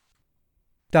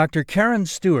Dr. Karen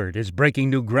Stewart is breaking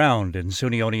new ground in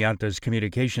SUNY Oneonta's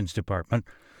communications department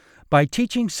by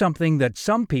teaching something that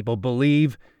some people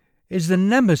believe is the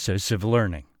nemesis of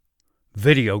learning: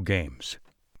 video games.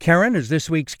 Karen is this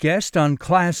week's guest on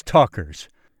Class Talkers,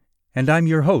 and I'm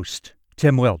your host,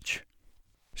 Tim Welch.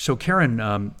 So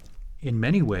Karen, in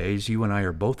many ways, you and I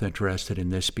are both interested in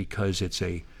this because it's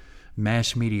a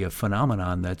mass media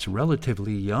phenomenon that's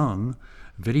relatively young.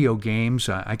 Video games,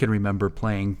 I can remember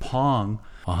playing Pong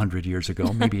 100 years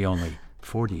ago, maybe only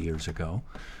 40 years ago,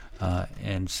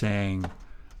 and saying,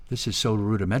 this is so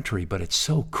rudimentary, but it's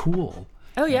so cool.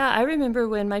 Oh, yeah. I remember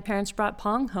when my parents brought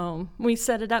Pong home. We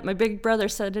set it up. My big brother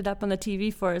set it up on the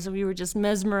TV for us, and we were just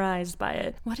mesmerized by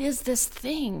it. What is this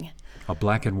thing? A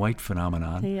black and white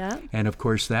phenomenon. Yeah. And, of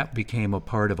course, that became a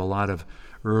part of a lot of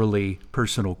early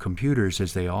personal computers,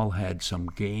 as they all had some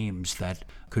games that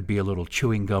could be a little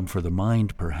chewing gum for the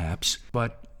mind, perhaps.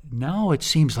 But now it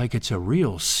seems like it's a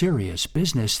real serious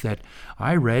business that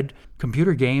I read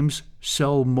computer games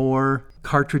sell more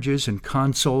cartridges and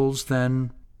consoles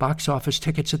than box office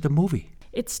tickets at the movie.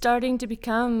 It's starting to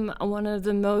become one of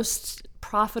the most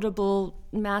profitable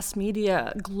mass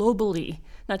media globally,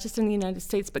 not just in the United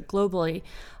States, but globally.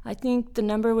 I think the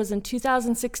number was in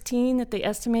 2016 that they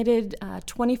estimated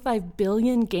 25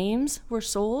 billion games were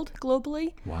sold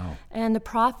globally. Wow. And the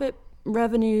profit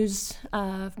revenues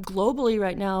globally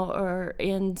right now are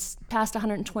in past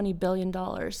 $120 billion.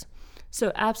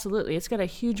 So absolutely, it's got a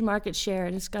huge market share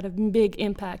and it's got a big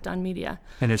impact on media.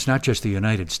 And it's not just the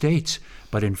United States,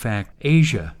 but in fact,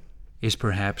 Asia is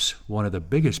perhaps one of the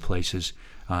biggest places.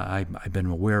 I've been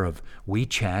aware of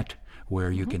WeChat,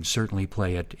 where you can certainly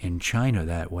play it in China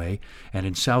that way. And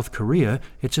in South Korea,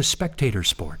 it's a spectator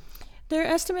sport. They're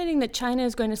estimating that China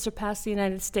is going to surpass the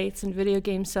United States in video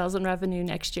game sales and revenue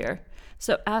next year.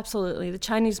 So absolutely, the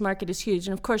Chinese market is huge.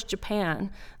 And of course,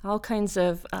 Japan, all kinds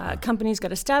of companies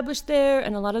got established there,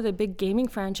 and a lot of the big gaming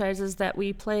franchises that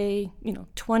we play,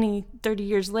 20, 30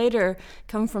 years later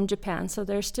come from Japan. So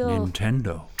they're still...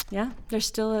 Nintendo. Yeah, they're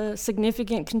still a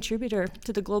significant contributor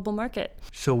to the global market.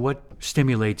 So what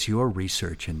stimulates your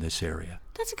research in this area?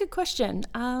 That's a good question.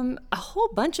 A whole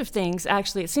bunch of things,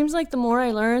 actually. It seems like the more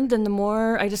I learn, then the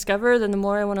more I discover, then the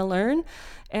more I want to learn.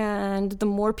 And the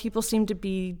more people seem to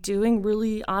be doing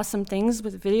really awesome things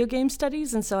with video game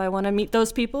studies. And so I want to meet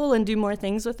those people and do more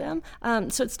things with them.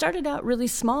 So it started out really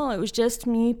small. It was just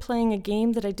me playing a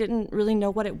game that I didn't really know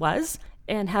what it was,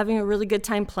 and having a really good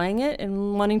time playing it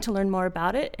and wanting to learn more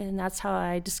about it. And that's how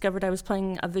I discovered I was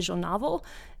playing a visual novel.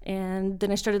 And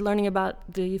then I started learning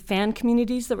about the fan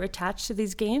communities that were attached to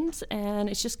these games, and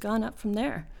it's just gone up from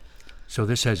there. So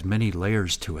this has many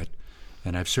layers to it,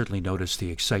 and I've certainly noticed the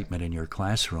excitement in your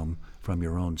classroom from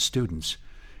your own students.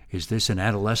 Is this an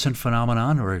adolescent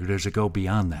phenomenon, or does it go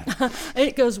beyond that?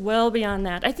 It goes well beyond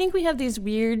that. I think we have these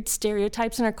weird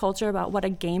stereotypes in our culture about what a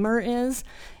gamer is.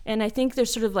 And I think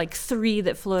there's sort of like three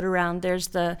that float around. There's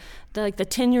the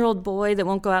 10-year-old boy that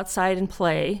won't go outside and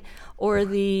play, or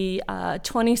the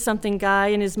 20-something guy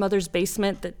in his mother's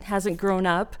basement that hasn't grown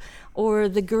up, or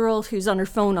the girl who's on her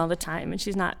phone all the time and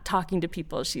she's not talking to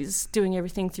people. She's doing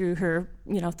everything through her,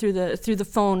 through the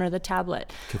phone or the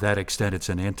tablet. To that extent, it's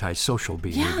an antisocial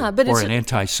behavior, or an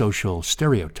antisocial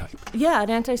stereotype. Yeah, an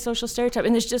antisocial stereotype,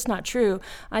 and it's just not true.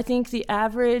 I think the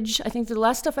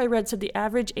last stuff I read said the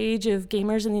average age of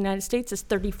gamers in the United States is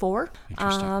 34.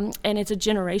 Interesting. And it's a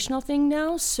generational thing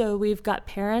now. So we've got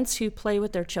parents who play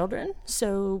with their children.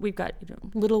 So we've got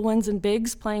little ones and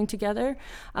bigs playing together.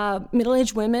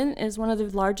 Middle-aged women is one of the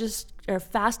largest or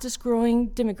fastest growing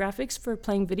demographics for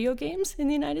playing video games in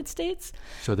the United States.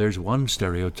 So there's one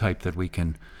stereotype that we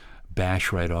can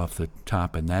bash right off the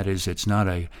top, and that is it's not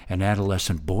an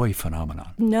adolescent boy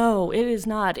phenomenon. No, it is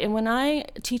not. And when I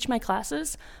teach my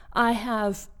classes, I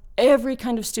have every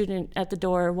kind of student at the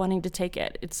door wanting to take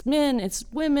it. It's men, it's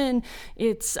women,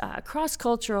 it's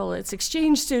cross-cultural, it's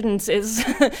exchange students,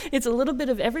 it's a little bit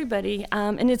of everybody.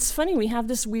 And it's funny, we have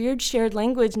this weird shared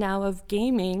language now of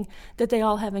gaming that they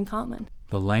all have in common.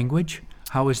 The language?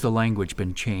 How has the language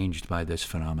been changed by this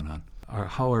phenomenon? Or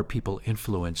how are people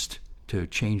influenced to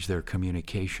change their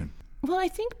communication? Well, I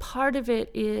think part of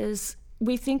it is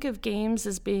we think of games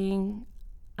as being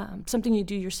something you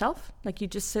do yourself, like you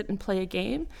just sit and play a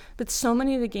game. But so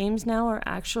many of the games now are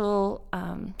actual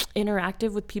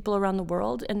interactive with people around the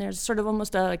world, and there's sort of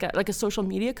almost like a social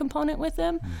media component with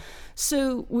them.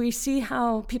 So we see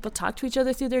how people talk to each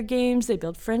other through their games. They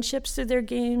build friendships through their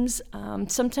games.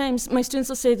 Sometimes my students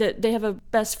will say that they have a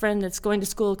best friend that's going to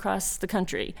school across the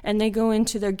country, and they go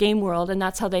into their game world, and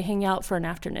that's how they hang out for an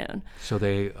afternoon. So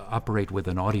they operate with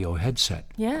an audio headset.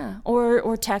 Yeah, or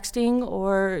texting,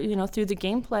 or through the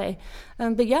gameplay. gameplay.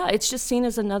 But yeah, it's just seen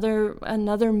as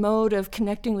another mode of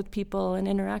connecting with people and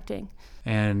interacting.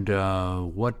 And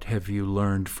what have you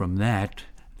learned from that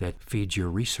feeds your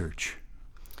research?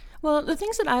 Well, the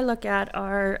things that I look at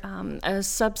are a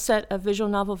subset of visual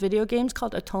novel video games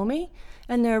called Otome,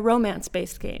 and they're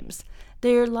romance-based games.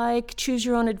 They're like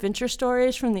choose-your-own-adventure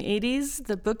stories from the 80s,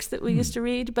 the books that we used to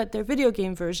read, but they're video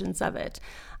game versions of it.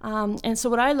 And so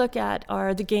what I look at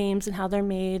are the games and how they're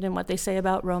made and what they say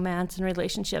about romance and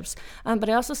relationships. But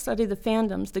I also study the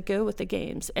fandoms that go with the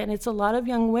games. And it's a lot of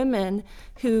young women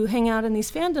who hang out in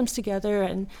these fandoms together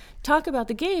and talk about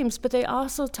the games, but they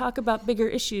also talk about bigger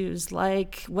issues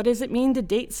like what does it mean to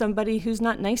date somebody who's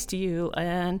not nice to you,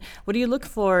 and what do you look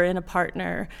for in a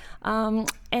partner?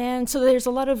 And so there's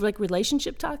a lot of like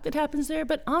relationship talk that happens there,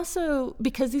 but also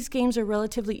because these games are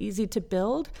relatively easy to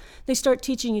build, they start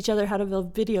teaching each other how to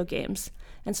build video games.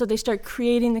 And so they start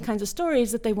creating the kinds of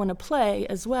stories that they want to play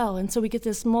as well. And so we get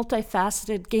this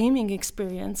multifaceted gaming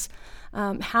experience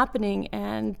happening.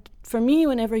 And for me,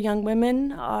 whenever young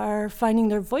women are finding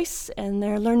their voice and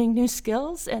they're learning new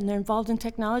skills and they're involved in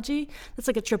technology, that's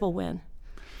like a triple win.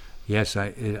 Yes,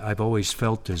 I've always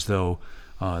felt as though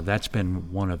that's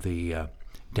been one of the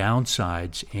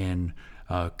downsides in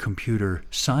computer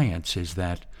science, is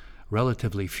that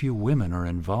relatively few women are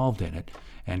involved in it,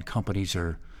 and companies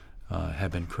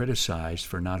have been criticized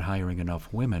for not hiring enough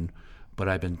women. But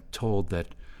I've been told that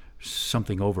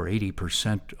something over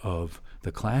 80% of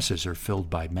the classes are filled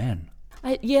by men.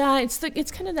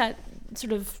 It's kind of that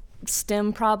sort of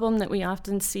STEM problem that we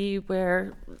often see,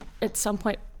 where at some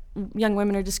point young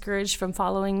women are discouraged from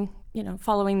following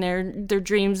their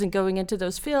dreams and going into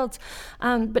those fields.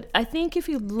 But I think if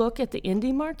you look at the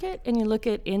indie market and you look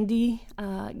at indie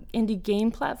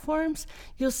game platforms,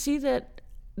 you'll see that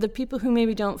the people who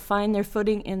maybe don't find their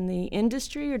footing in the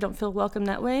industry or don't feel welcome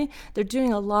that way, they're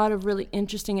doing a lot of really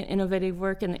interesting and innovative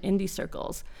work in the indie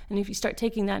circles. And if you start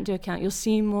taking that into account, you'll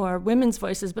see more women's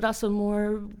voices, but also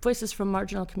more voices from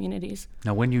marginal communities.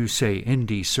 Now, when you say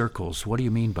indie circles, what do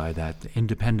you mean by that?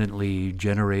 Independently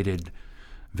generated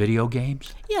video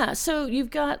games? Yeah, so you've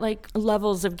got like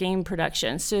levels of game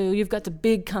production. So you've got the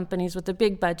big companies with the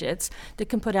big budgets that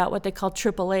can put out what they call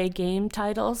AAA game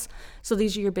titles. So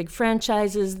these are your big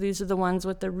franchises. These are the ones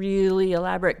with the really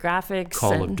elaborate graphics.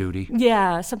 Call of Duty.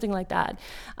 Yeah, something like that.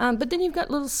 But then you've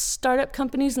got little startup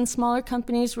companies and smaller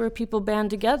companies where people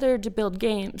band together to build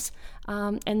games.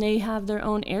 And they have their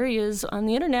own areas on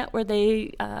the internet where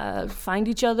they find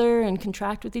each other and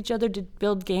contract with each other to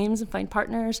build games and find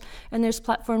partners. And there's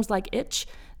platforms like Itch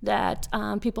that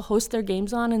people host their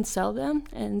games on and sell them.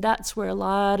 And that's where a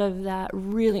lot of that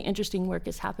really interesting work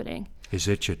is happening. Is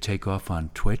Itch a takeoff on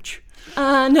Twitch?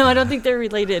 No, I don't think they're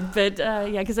related. But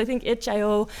because I think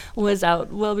Itch.io was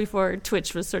out well before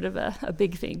Twitch was sort of a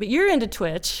big thing. But you're into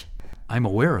Twitch. I'm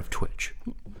aware of Twitch.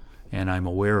 And I'm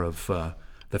aware of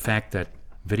the fact that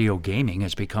video gaming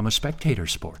has become a spectator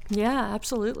sport. Yeah,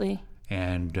 absolutely.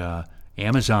 And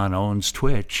Amazon owns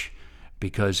Twitch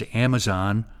because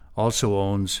Amazon also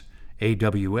owns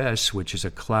AWS, which is a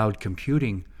cloud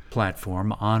computing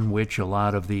platform on which a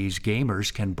lot of these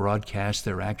gamers can broadcast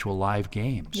their actual live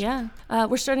games. Yeah.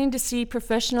 We're starting to see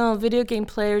professional video game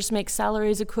players make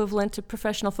salaries equivalent to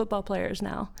professional football players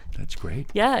now. That's great.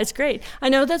 Yeah, it's great. I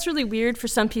know that's really weird for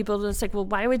some people. It's like, well,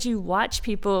 why would you watch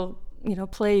people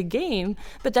play a game?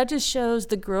 But that just shows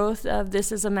the growth of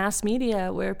this as a mass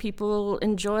media, where people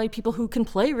enjoy people who can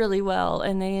play really well,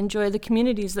 and they enjoy the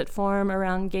communities that form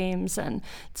around games, and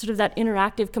sort of that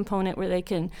interactive component where they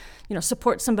can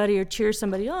support somebody or cheer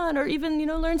somebody on, or even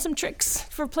learn some tricks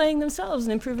for playing themselves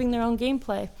and improving their own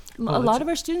gameplay. A lot of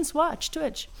our students watch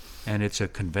Twitch. And it's a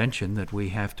convention that we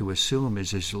have to assume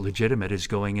is as legitimate as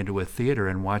going into a theater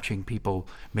and watching people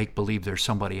make believe they're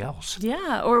somebody else.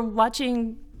 Yeah, or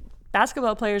watching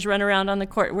basketball players run around on the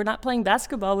court. We're not playing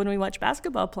basketball when we watch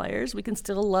basketball players. We can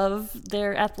still love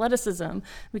their athleticism.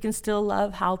 We can still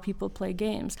love how people play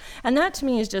games. And that to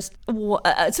me is just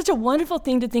such a wonderful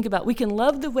thing to think about. We can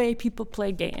love the way people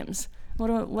play games.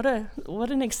 What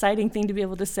an exciting thing to be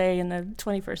able to say in the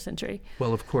 21st century.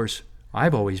 Well, of course,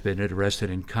 I've always been interested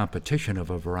in competition of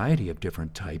a variety of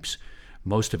different types,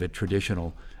 most of it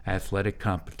traditional athletic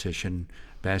competition,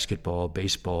 basketball,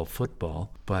 baseball,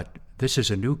 football, but this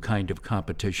is a new kind of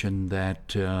competition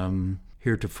that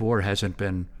heretofore hasn't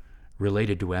been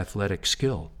related to athletic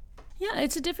skill. Yeah,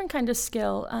 it's a different kind of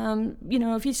skill.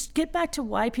 If you get back to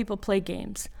why people play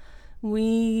games,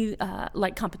 we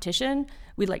like competition,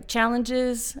 we like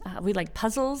challenges, we like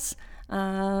puzzles,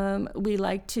 we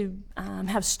like to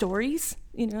have stories,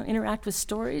 interact with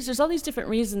stories. There's all these different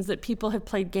reasons that people have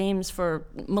played games for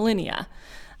millennia.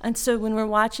 And so when we're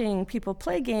watching people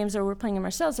play games or we're playing them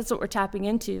ourselves, that's what we're tapping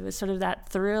into, is sort of that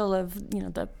thrill of,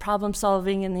 the problem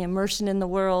solving and the immersion in the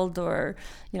world, or,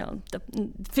 the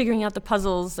figuring out the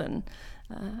puzzles. And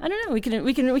I don't know,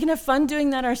 we can have fun doing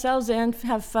that ourselves and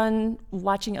have fun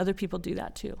watching other people do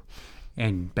that too.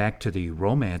 And back to the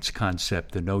romance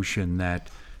concept, the notion that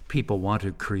people want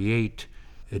to create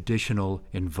additional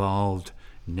involved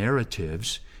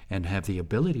narratives and have the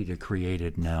ability to create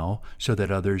it now so that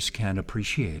others can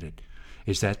appreciate it.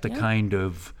 Is that the kind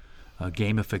of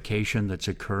gamification that's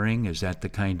occurring? Is that the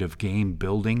kind of game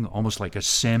building, almost like a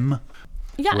sim,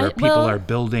 where people are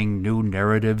building new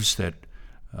narratives that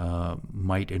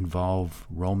might involve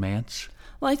romance?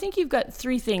 Well, I think you've got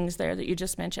three things there that you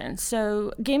just mentioned.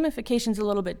 So gamification's a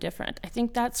little bit different. I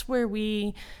think that's where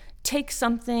we take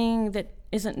something that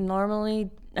isn't normally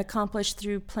accomplished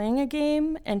through playing a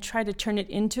game and try to turn it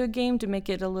into a game to make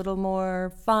it a little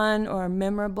more fun or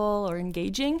memorable or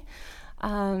engaging.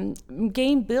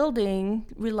 Game building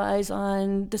relies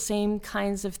on the same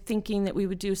kinds of thinking that we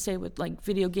would do, say, with like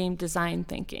video game design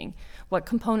thinking. What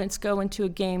components go into a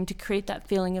game to create that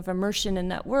feeling of immersion in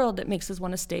that world that makes us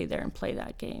want to stay there and play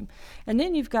that game. And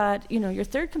then you've got, your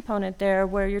third component there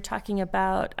where you're talking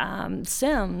about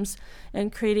sims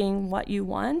and creating what you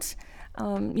want.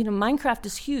 Minecraft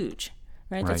is huge,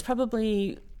 right? That's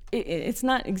probably... It's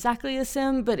not exactly a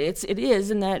sim, but it is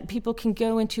in that people can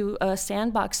go into a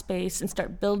sandbox space and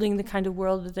start building the kind of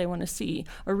world that they want to see,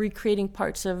 or recreating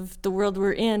parts of the world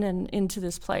we're in and into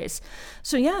this place.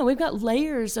 So yeah, we've got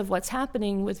layers of what's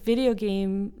happening with video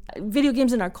games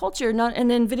in our culture, and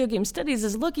then video game studies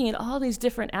is looking at all these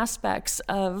different aspects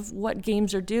of what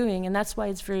games are doing, and that's why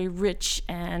it's very rich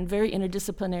and very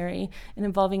interdisciplinary and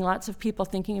involving lots of people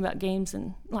thinking about games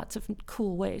in lots of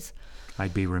cool ways.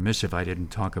 I'd be remiss if I didn't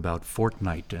talk about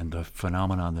Fortnite and the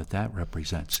phenomenon that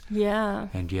represents. Yeah.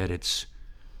 And yet it's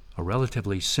a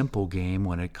relatively simple game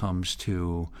when it comes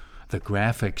to the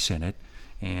graphics in it.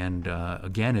 And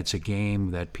again, it's a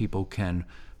game that people can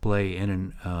play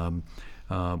in and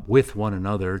with one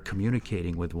another,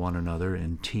 communicating with one another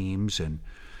in teams and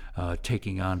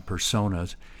taking on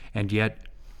personas. And yet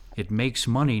it makes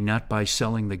money not by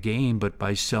selling the game, but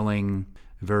by selling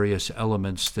various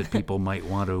elements that people might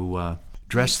want to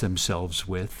dress themselves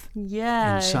with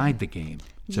inside the game.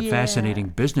 It's a fascinating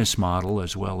business model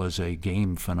as well as a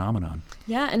game phenomenon.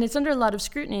 Yeah, and it's under a lot of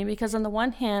scrutiny because on the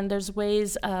one hand, there's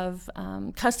ways of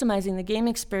customizing the game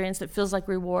experience that feels like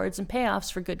rewards and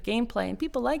payoffs for good gameplay, and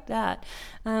people like that.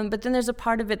 But then there's a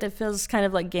part of it that feels kind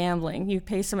of like gambling. You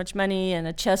pay so much money and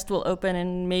a chest will open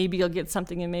and maybe you'll get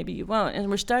something and maybe you won't. And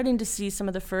we're starting to see some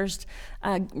of the first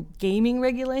gaming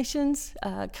regulations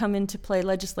come into play,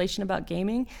 legislation about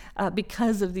gaming,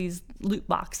 because of these loot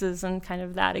boxes and kind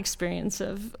of that experience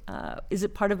of is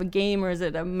it part of a game or is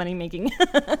it a money-making,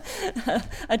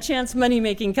 a chance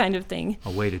money-making kind of thing?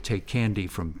 A way to take candy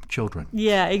from children.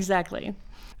 Yeah, exactly.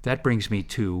 That brings me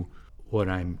to what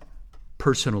I'm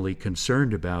personally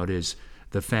concerned about is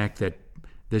the fact that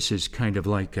this is kind of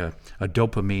like a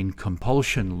dopamine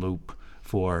compulsion loop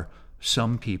for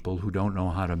some people who don't know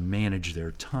how to manage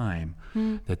their time,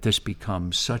 that this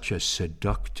becomes such a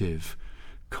seductive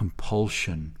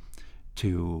compulsion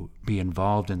to be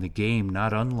involved in the game,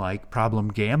 not unlike problem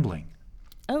gambling.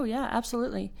 Oh yeah,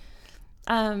 absolutely.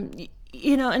 And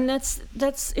that's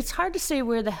it's hard to say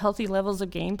where the healthy levels of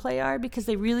gameplay are because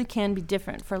they really can be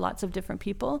different for lots of different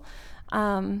people.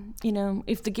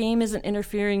 If the game isn't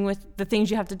interfering with the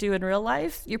things you have to do in real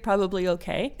life, you're probably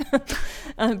okay.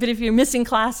 But if you're missing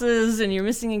classes and you're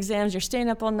missing exams, you're staying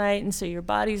up all night, and so you're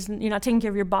not taking care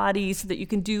of your body so that you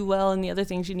can do well in the other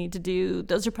things you need to do,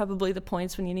 those are probably the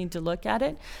points when you need to look at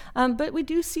it. But we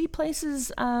do see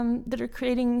places that are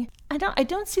creating, I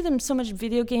don't see them so much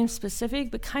video game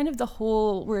specific, but kind of the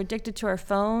whole, we're addicted to our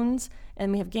phones,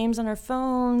 and we have games on our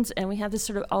phones, and we have this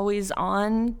sort of always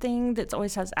on thing that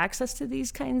always has access to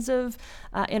these kinds of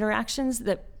interactions,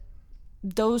 that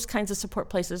those kinds of support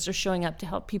places are showing up to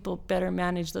help people better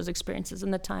manage those experiences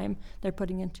and the time they're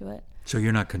putting into it. So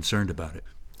you're not concerned about it?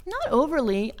 Not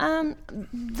overly.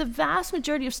 The vast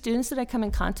majority of students that I come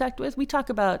in contact with, we talk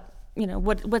about,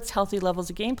 what's healthy levels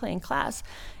of gameplay in class.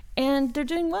 And they're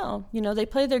doing well. They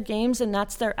play their games and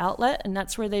that's their outlet and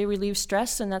that's where they relieve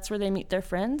stress and that's where they meet their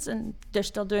friends, and they're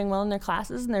still doing well in their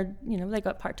classes, and they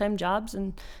got part-time jobs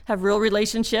and have real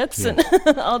relationships and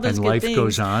all those and good life things.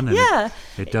 Goes on. And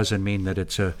it doesn't mean that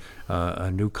it's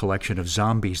a new collection of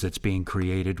zombies that's being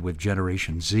created with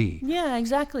Generation Z. Yeah,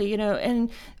 exactly. And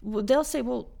they'll say,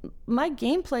 well, my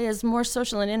gameplay is more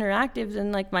social and interactive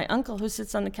than like my uncle who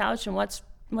sits on the couch and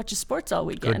watches sports all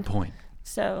weekend. Good point.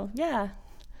 So, yeah.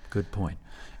 Good point.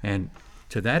 And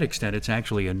to that extent, it's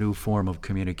actually a new form of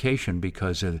communication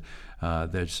because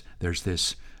there's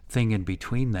this thing in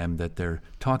between them that they're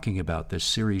talking about, this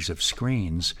series of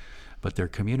screens, but they're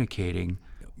communicating,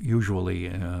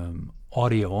 usually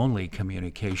audio-only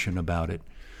communication about it.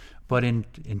 But in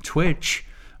Twitch,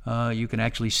 you can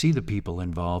actually see the people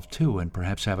involved too, and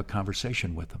perhaps have a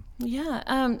conversation with them. Yeah,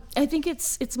 I think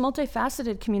it's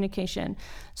multifaceted communication.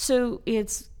 So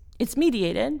it's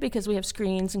mediated because we have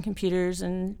screens and computers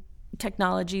and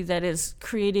technology that is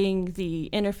creating the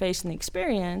interface and the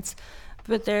experience.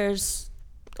 But there's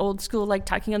old school, like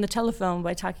talking on the telephone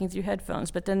by talking through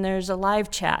headphones, but then there's a live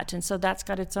chat, and so that's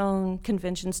got its own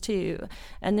conventions too.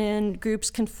 And then groups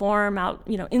can form out,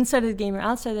 inside of the game or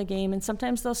outside of the game, and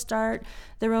sometimes they'll start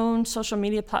their own social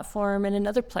media platform in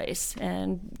another place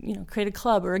and create a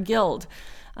club or a guild.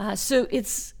 So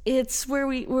it's where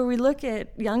we look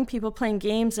at young people playing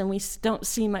games and we don't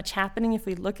see much happening if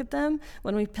we look at them.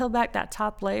 When we peel back that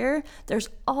top layer, there's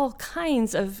all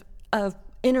kinds of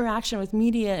interaction with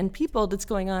media and people that's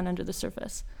going on under the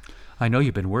surface. I know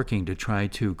you've been working to try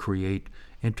to create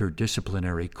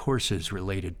interdisciplinary courses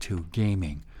related to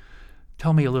gaming.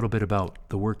 Tell me a little bit about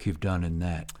the work you've done in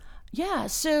that. Yeah,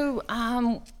 so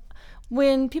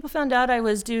when people found out I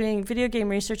was doing video game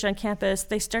research on campus,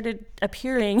 they started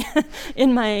appearing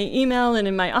in my email and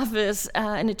in my office.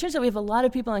 And it turns out we have a lot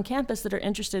of people on campus that are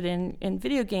interested in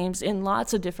video games in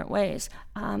lots of different ways.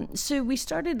 So we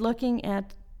started looking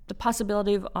at the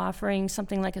possibility of offering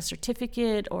something like a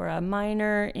certificate or a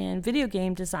minor in video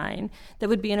game design that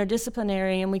would be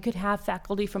interdisciplinary, and we could have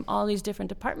faculty from all these different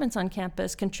departments on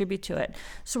campus contribute to it.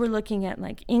 So we're looking at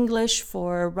like English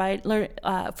for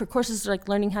courses like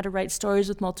learning how to write stories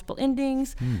with multiple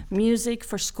endings, music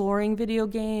for scoring video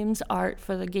games, art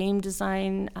for the game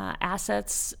design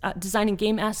assets, designing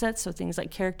game assets, so things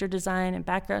like character design and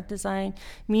background design,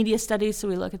 media studies, so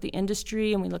we look at the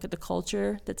industry and we look at the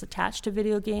culture that's attached to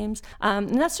video games.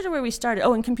 And that's sort of where we started.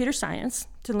 Oh, and computer science,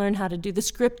 to learn how to do the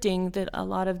scripting that a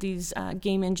lot of these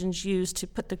game engines use to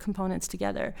put the components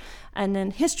together. And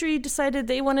then history decided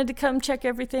they wanted to come check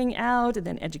everything out, and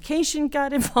then education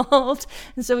got involved.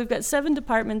 And so we've got 7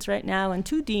 departments right now and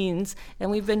 2 deans,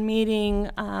 and we've been meeting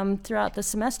throughout the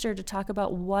semester to talk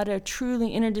about what a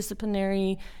truly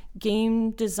interdisciplinary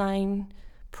game design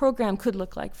program could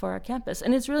look like for our campus.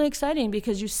 And it's really exciting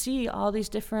because you see all these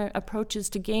different approaches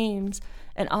to games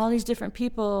and all these different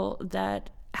people that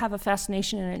have a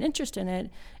fascination and an interest in it.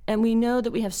 And we know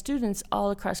that we have students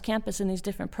all across campus in these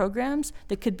different programs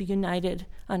that could be united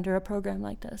under a program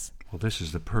like this. Well, this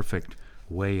is the perfect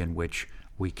way in which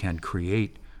we can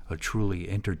create a truly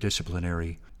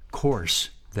interdisciplinary course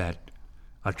that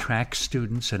attracts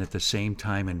students and at the same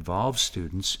time involves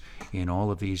students in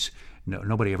all of these.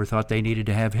 Nobody ever thought they needed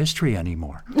to have history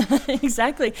anymore.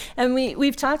 Exactly. And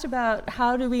we've talked about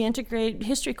how do we integrate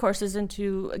history courses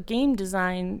into a game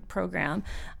design program.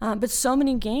 But so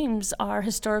many games are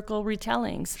historical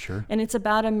retellings. Sure. And it's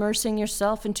about immersing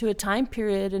yourself into a time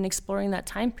period and exploring that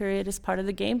time period as part of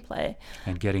the gameplay.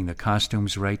 And getting the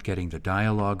costumes right, getting the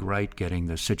dialogue right, getting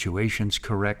the situations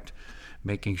correct,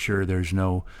 making sure there's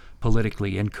no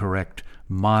politically incorrect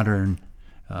modern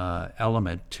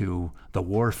element to the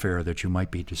warfare that you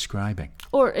might be describing.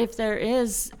 Or if there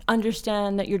is,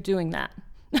 understand that you're doing that.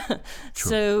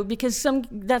 So because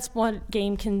that's what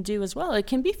game can do as well. It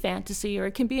can be fantasy or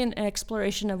it can be an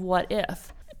exploration of what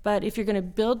if. But if you're going to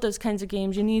build those kinds of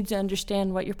games, you need to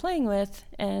understand what you're playing with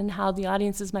and how the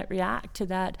audiences might react to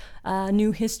that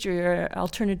new history or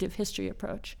alternative history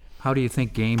approach. How do you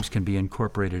think games can be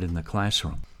incorporated in the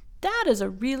classroom? That is a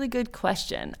really good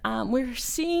question. We're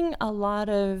seeing a lot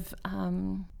of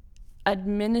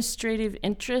administrative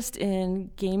interest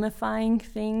in gamifying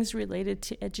things related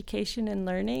to education and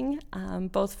learning,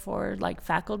 both for like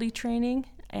faculty training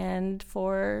and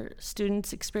for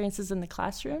students' experiences in the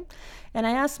classroom. And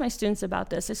I asked my students about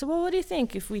this. I said, well, what do you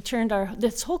think if we turned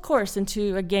this whole course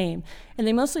into a game? And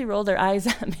they mostly roll their eyes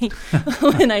at me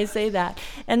when I say that.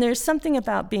 And there's something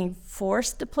about being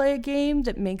forced to play a game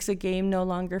that makes a game no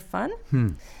longer fun.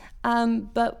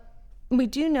 But we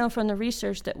do know from the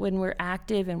research that when we're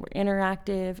active and we're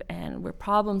interactive and we're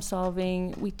problem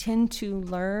solving, we tend to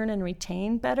learn and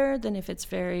retain better than if it's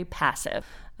very passive.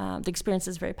 The experience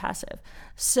is very passive.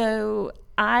 So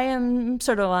I am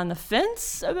sort of on the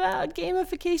fence about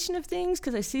gamification of things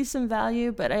because I see some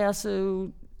value, but I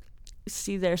also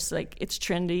see there's like it's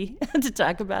trendy to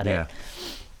talk about it.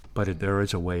 But there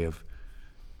is a way of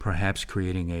perhaps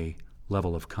creating a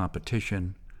level of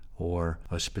competition or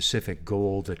a specific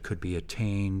goal that could be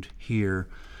attained here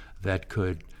that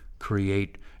could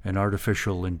create an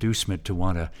artificial inducement to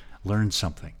want to learn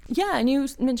something. Yeah, and you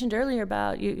mentioned earlier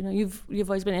about you've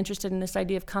always been interested in this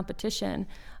idea of competition,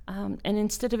 and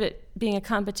instead of it being a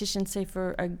competition, say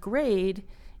for a grade,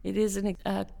 it is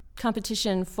a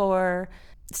competition for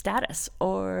status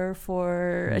or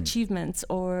for achievements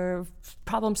or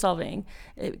problem solving.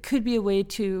 It could be a way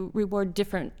to reward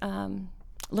different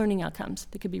learning outcomes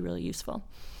that could be really useful.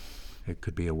 It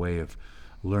could be a way of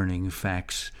learning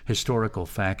facts, historical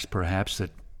facts perhaps,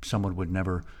 that someone would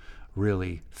never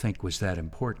really think was that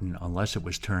important unless it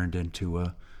was turned into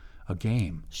a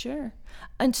game. Sure.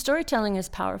 And storytelling is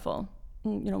powerful.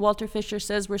 Walter Fisher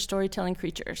says we're storytelling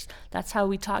creatures. That's how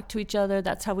we talk to each other.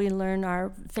 That's how we learn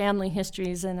our family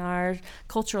histories and our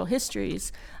cultural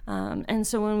histories. And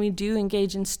so when we do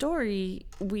engage in story,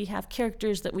 we have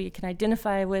characters that we can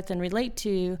identify with and relate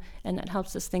to, and that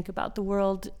helps us think about the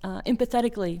world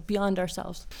empathetically beyond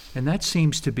ourselves. And that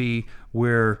seems to be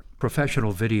where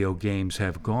professional video games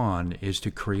have gone, is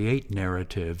to create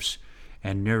narratives,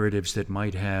 and narratives that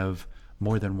might have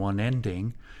more than one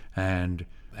ending, and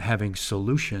having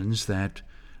solutions that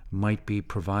might be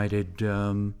provided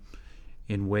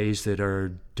in ways that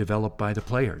are developed by the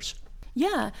players.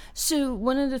 Yeah. So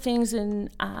one of the things in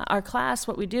our class,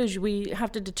 what we do is we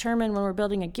have to determine when we're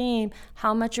building a game,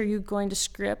 how much are you going to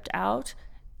script out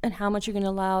and how much you're going to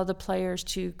allow the players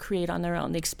to create on their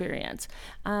own, the experience.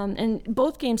 And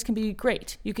both games can be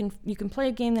great. You can play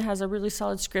a game that has a really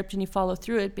solid script and you follow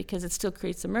through it because it still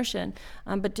creates immersion.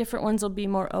 But different ones will be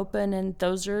more open, and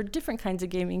those are different kinds of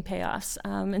gaming payoffs.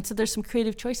 And so there's some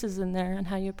creative choices in there on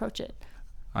how you approach it.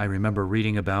 I remember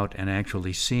reading about and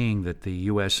actually seeing that the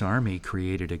U.S. Army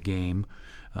created a game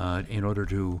in order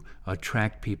to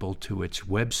attract people to its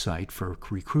website for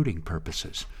recruiting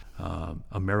purposes.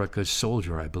 America's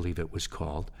Soldier, I believe it was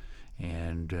called.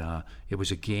 And it was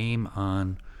a game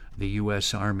on the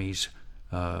U.S. Army's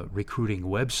recruiting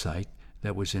website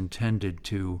that was intended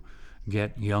to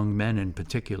get young men in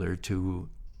particular to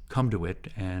come to it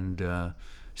and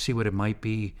see what it might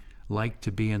be like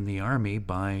to be in the Army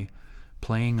by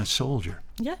playing a soldier.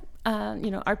 Yeah.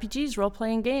 RPGs,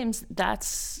 role-playing games,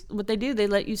 that's what they do. They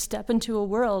let you step into a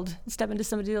world, step into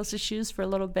somebody else's shoes for a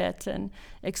little bit and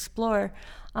explore.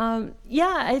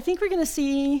 I think we're going to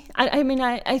see,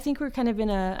 I think we're kind of in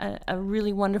a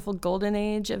really wonderful golden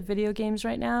age of video games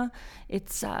right now.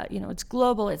 It's, it's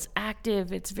global, it's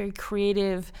active, it's very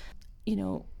creative.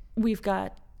 We've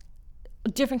got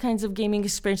different kinds of gaming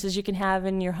experiences you can have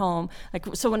in your home.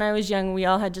 So when I was young, we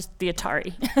all had just the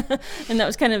Atari, and that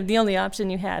was kind of the only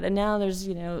option you had. And now there's,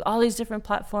 all these different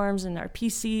platforms and our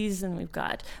PCs, and we've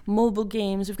got mobile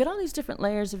games. We've got all these different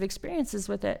layers of experiences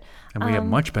with it. And we have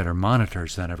much better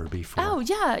monitors than ever before. Oh,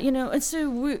 yeah, and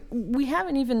so we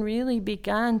haven't even really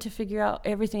begun to figure out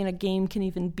everything a game can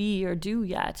even be or do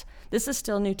yet. This is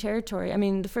still new territory. I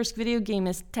mean, the first video game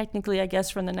is technically, I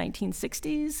guess, from the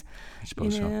 1960s. I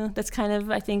suppose so. That's kind of,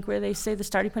 I think, where they say the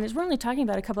starting point is. We're only talking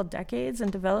about a couple of decades in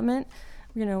development.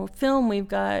 Film, we've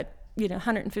got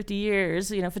 150 years.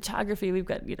 Photography, we've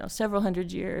got several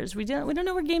hundred years. We don't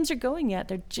know where games are going yet.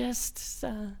 They're just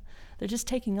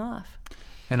taking off.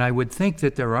 And I would think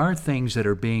that there are things that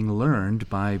are being learned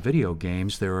by video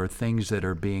games. There are things that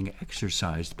are being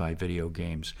exercised by video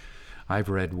games. I've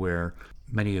read where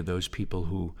many of those people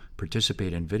who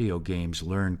participate in video games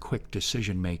learn quick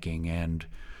decision making and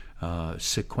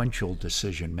sequential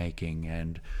decision making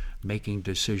and making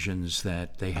decisions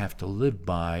that they have to live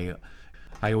by.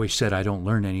 I always said I don't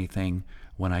learn anything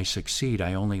when I succeed.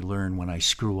 I only learn when I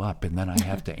screw up, and then I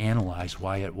have to analyze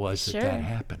why it was that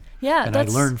happened. Yeah, and I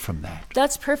learn from that.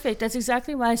 That's perfect. That's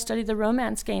exactly why I study the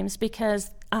romance games,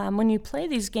 because when you play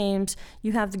these games,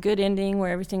 you have the good ending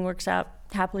where everything works out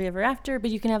happily ever after, but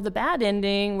you can have the bad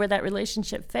ending where that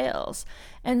relationship fails.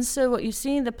 And so what you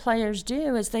see the players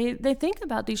do is they think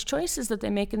about these choices that they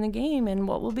make in the game and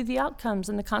what will be the outcomes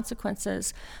and the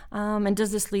consequences. And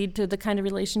does this lead to the kind of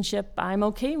relationship I'm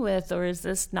okay with, or is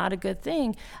this not a good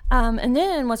thing? And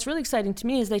then what's really exciting to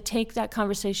me is they take that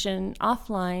conversation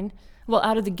offline,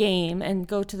 out of the game, and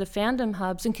go to the fandom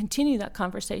hubs and continue that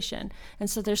conversation. And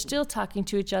so they're still talking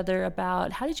to each other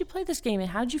about, how did you play this game, and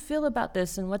how did you feel about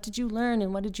this, and what did you learn,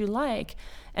 and what did you like?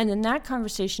 And then that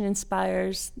conversation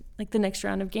inspires the next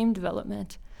round of game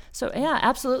development. So yeah,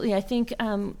 absolutely. I think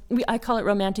I call it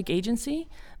romantic agency,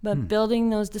 but building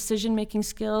those decision-making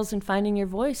skills and finding your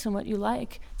voice and what you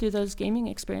like through those gaming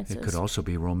experiences. It could also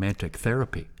be romantic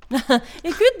therapy.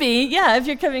 It could be, yeah, if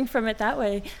you're coming from it that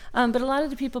way. But a lot of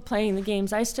the people playing the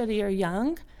games I study are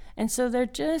young, and so they're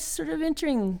just sort of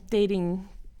entering dating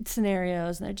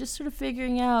scenarios, and they're just sort of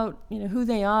figuring out, who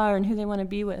they are and who they want to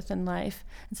be with in life.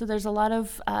 And so there's a lot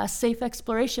of safe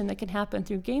exploration that can happen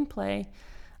through gameplay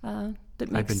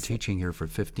I've been teaching here for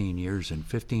 15 years, and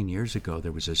 15 years ago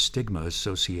there was a stigma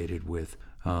associated with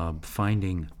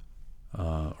finding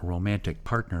a romantic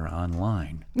partner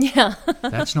online. Yeah.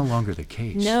 That's no longer the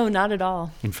case. No, not at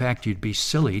all. In fact, you'd be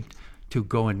silly to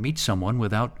go and meet someone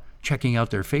without checking out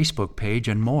their Facebook page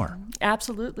and more.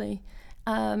 Absolutely.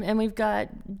 And we've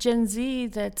got Gen Z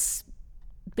that's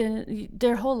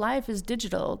their whole life is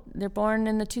digital. They're born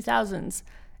in the 2000s.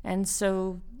 And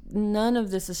so none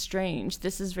of this is strange.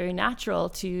 This is very natural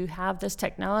to have this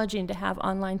technology and to have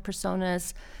online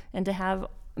personas and to have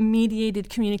mediated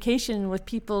communication with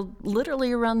people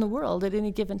literally around the world at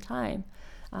any given time.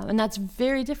 And that's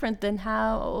very different than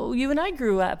how you and I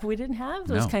grew up. We didn't have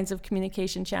those kinds of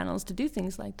communication channels to do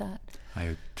things like that.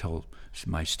 I told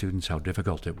my students how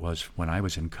difficult it was when I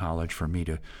was in college for me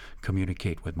to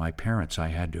communicate with my parents. I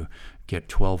had to get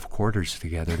 12 quarters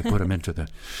together to put them into the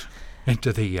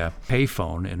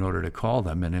payphone in order to call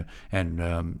them,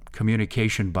 and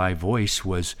communication by voice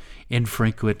was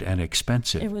infrequent and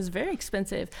expensive. It was very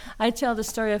expensive. I tell the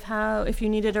story of how if you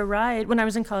needed a ride, when I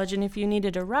was in college, and if you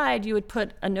needed a ride, you would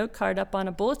put a note card up on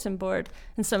a bulletin board,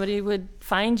 and somebody would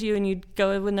find you, and you'd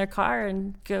go in their car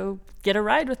and go get a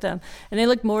ride with them. And they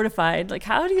looked mortified, like,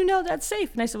 how do you know that's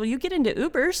safe? And I said, well, you get into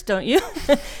Ubers, don't you?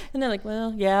 And they're like,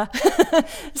 well, yeah.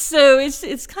 So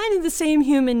it's kind of the same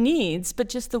human needs, but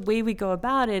just the way we go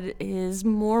about it is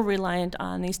more reliant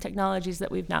on these technologies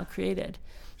that we've now created.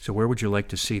 So where would you like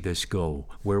to see this go?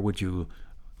 Where would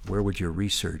your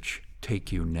research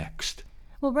take you next?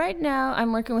 Well, right now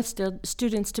I'm working with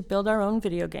students to build our own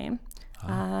video game.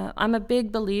 I'm a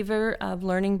big believer of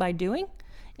learning by doing.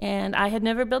 And I had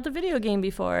never built a video game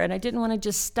before, and I didn't want to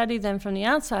just study them from the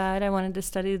outside. I wanted to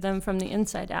study them from the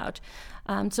inside out.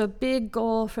 So a big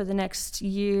goal for the next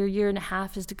year and a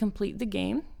half is to complete the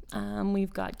game.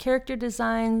 We've got character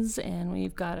designs, and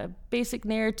we've got a basic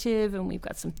narrative, and we've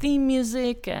got some theme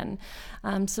music, and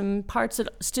some parts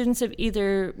that students have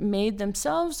either made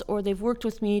themselves or they've worked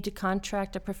with me to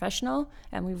contract a professional,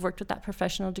 and we've worked with that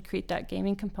professional to create that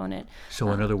gaming component.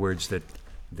 So in other words, that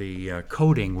the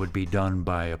coding would be done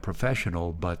by a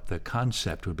professional, but the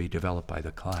concept would be developed by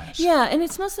the class. Yeah, and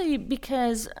it's mostly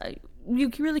because you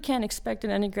really can't expect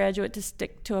an undergraduate to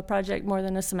stick to a project more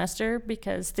than a semester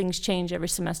because things change every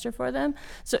semester for them.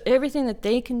 So everything that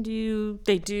they can do,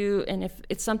 they do, and if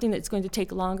it's something that's going to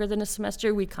take longer than a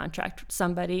semester, we contract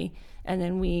somebody, and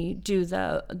then we do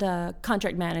the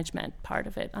contract management part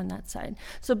of it on that side.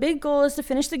 So big goal is to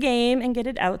finish the game and get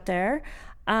it out there.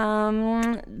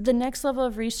 The next level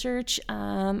of research,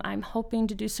 I'm hoping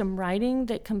to do some writing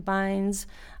that combines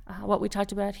what we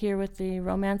talked about here with the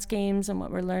romance games and what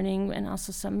we're learning, and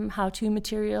also some how-to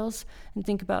materials, and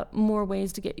think about more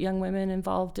ways to get young women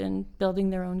involved in building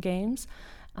their own games.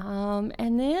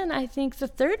 And then I think the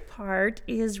third part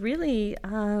is really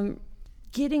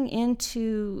getting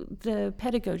into the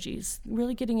pedagogies,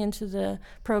 really getting into the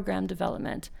program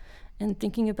development, and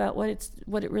thinking about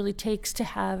what it really takes to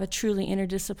have a truly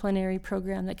interdisciplinary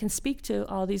program that can speak to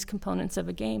all these components of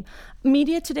a game.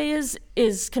 Media today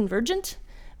is convergent.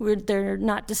 They're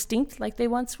not distinct like they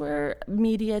once were.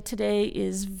 Media today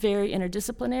is very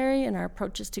interdisciplinary in our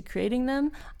approaches to creating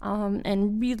them,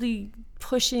 and really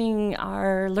pushing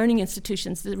our learning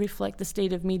institutions to reflect the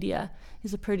state of media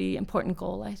is a pretty important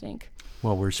goal, I think.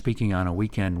 Well, we're speaking on a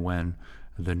weekend when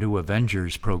the new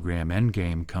Avengers program,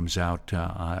 Endgame, comes out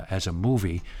as a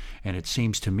movie, and it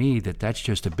seems to me that that's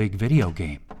just a big video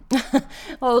game.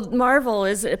 Well, Marvel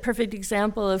is a perfect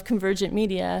example of convergent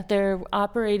media. They're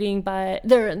operating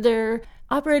their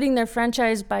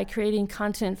franchise by creating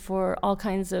content for all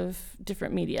kinds of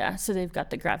different media. So they've got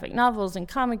the graphic novels and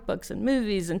comic books and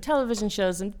movies and television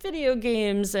shows and video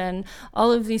games and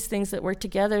all of these things that work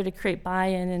together to create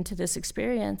buy-in into this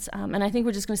experience. And I think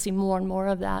we're just going to see more and more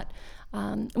of that.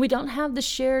 We don't have the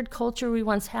shared culture we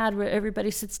once had where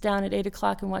everybody sits down at 8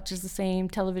 o'clock and watches the same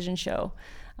television show.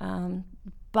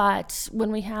 But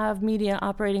when we have media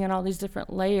operating on all these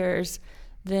different layers,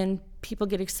 then people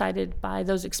get excited by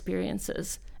those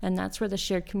experiences. And that's where the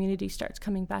shared community starts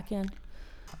coming back in.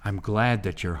 I'm glad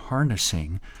that you're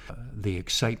harnessing the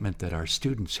excitement that our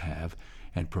students have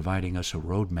and providing us a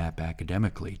roadmap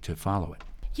academically to follow it.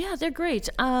 Yeah, they're great.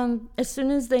 As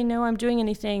soon as they know I'm doing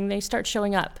anything, they start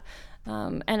showing up.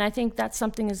 And I think that's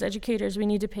something as educators we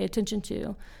need to pay attention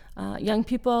to. Young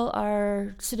people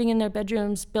are sitting in their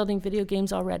bedrooms building video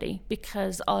games already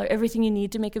because everything you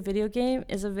need to make a video game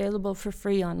is available for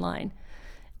free online.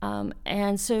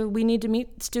 And so we need to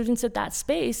meet students at that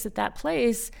space, at that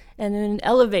place, and then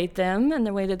elevate them in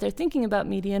the way that they're thinking about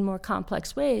media in more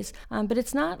complex ways. But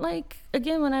it's not like,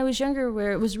 again, when I was younger,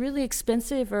 where it was really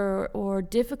expensive or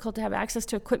difficult to have access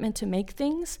to equipment to make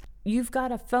things. you've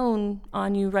got a phone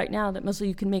on you right now that mostly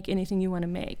you can make anything you want to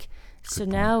make. So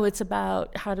now it's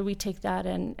about how do we take that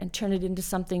and turn it into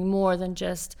something more than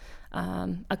just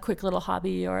a quick little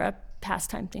hobby or a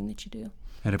pastime thing that you do.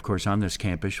 And of course, on this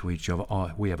campus, we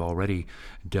have already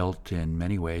dealt in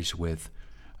many ways with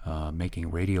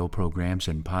making radio programs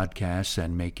and podcasts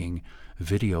and making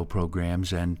video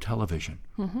programs and television.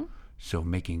 Mm-hmm. So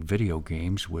making video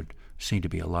games would seem to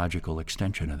be a logical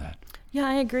extension of that. Yeah,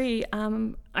 I agree.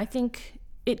 I think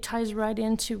it ties right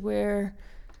into where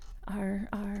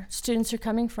our students are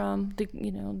coming from. They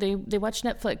watch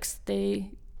Netflix,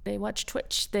 they watch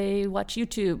Twitch, they watch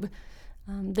YouTube.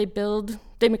 They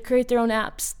create their own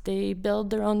apps, they build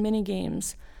their own mini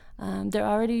games. They're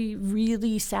already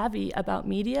really savvy about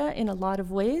media in a lot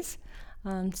of ways.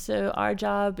 So our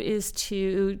job is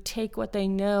to take what they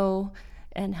know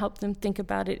and help them think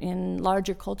about it in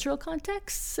larger cultural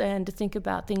contexts, and to think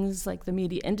about things like the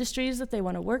media industries that they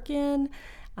want to work in,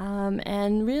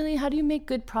 and really how do you make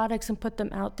good products and put them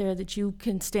out there that you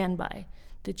can stand by,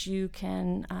 that you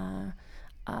can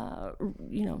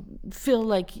feel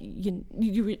like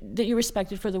that you're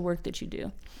respected for the work that you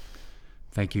do.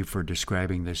 Thank you for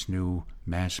describing this new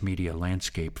mass media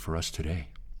landscape for us today.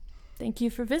 Thank you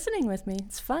for visiting with me.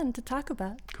 It's fun to talk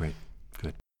about. Great.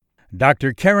 Good.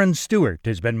 Dr. Karen Stewart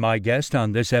has been my guest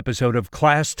on this episode of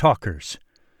Class Talkers.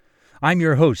 I'm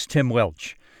your host, Tim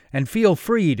Welch, and feel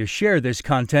free to share this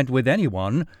content with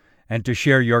anyone and to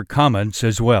share your comments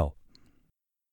as well.